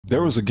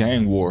There was a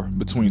gang war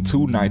between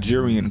two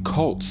Nigerian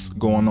cults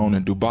going on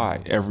in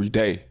Dubai every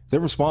day.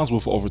 They're responsible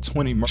for over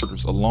 20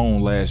 murders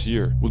alone last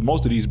year, with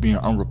most of these being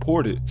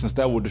unreported since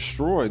that would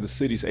destroy the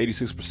city's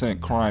 86%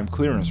 crime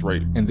clearance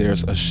rate. And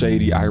there's a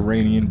shady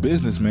Iranian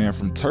businessman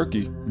from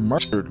Turkey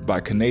murdered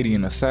by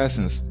Canadian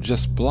assassins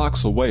just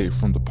blocks away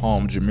from the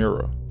Palm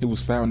Jumeirah. He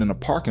was found in a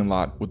parking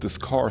lot with his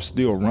car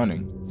still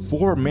running.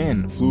 4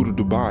 men flew to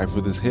Dubai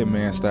for this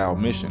hitman-style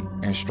mission,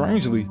 and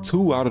strangely,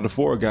 2 out of the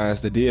 4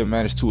 guys that did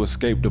manage to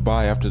escape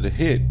Dubai after the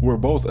hit were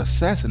both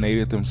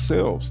assassinated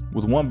themselves,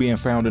 with one being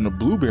found in a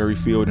blueberry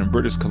field in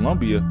British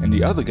Columbia, and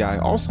the other guy,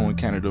 also in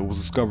Canada, was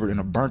discovered in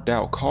a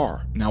burnt-out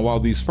car. Now, while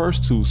these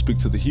first 2 speak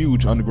to the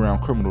huge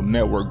underground criminal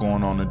network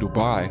going on in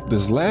Dubai,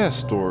 this last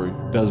story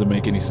doesn't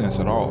make any sense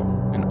at all.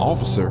 An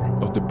officer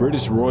of the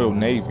British Royal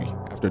Navy,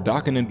 after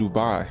docking in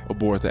Dubai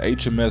aboard the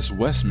HMS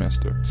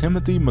Westminster,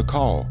 Timothy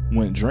McCall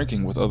went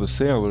drinking with other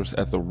sailors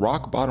at the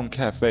Rock Bottom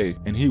Cafe,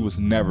 and he was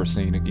never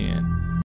seen again.